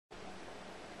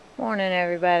Morning,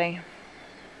 everybody.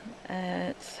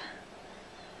 It's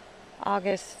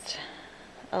August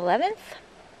 11th.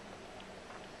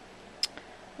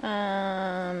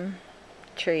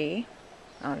 Tree,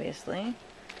 obviously.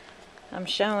 I'm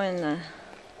showing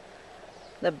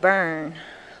the burn.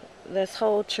 This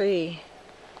whole tree,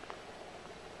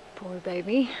 poor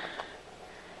baby,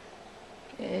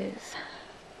 is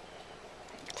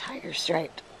tiger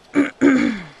striped.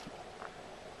 You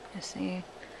see,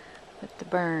 with the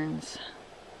burns,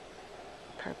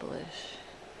 purplish,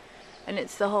 and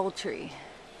it's the whole tree.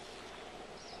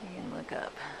 You can look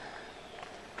up.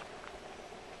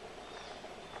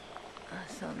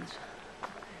 Sun's.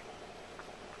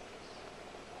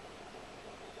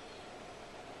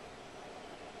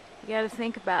 You got to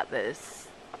think about this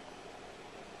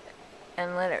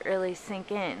and let it really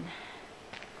sink in.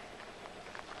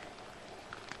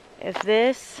 If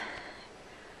this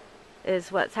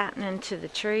is what's happening to the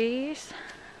trees,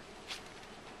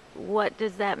 what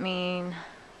does that mean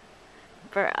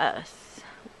for us?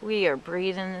 We are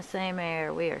breathing the same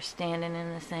air. We are standing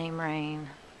in the same rain.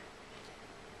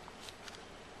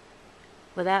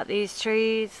 Without these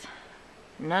trees,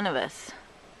 none of us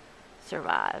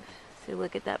survive. See,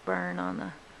 look at that burn on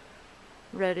the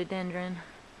rhododendron.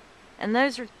 And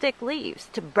those are thick leaves.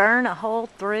 To burn a hole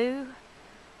through,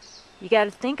 you got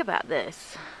to think about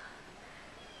this.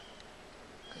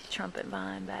 The trumpet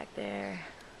vine back there.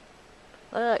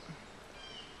 Look,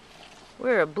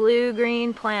 we're a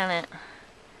blue-green planet.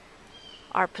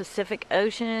 Our Pacific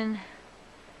Ocean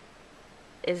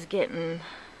is getting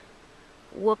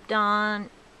whooped on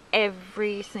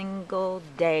every single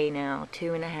day now,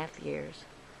 2.5 years.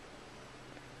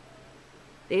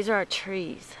 These are our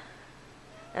trees.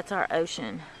 That's our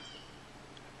ocean.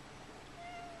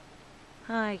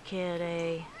 Hi,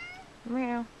 kitty.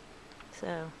 Meow.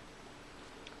 So,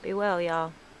 be well,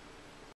 y'all.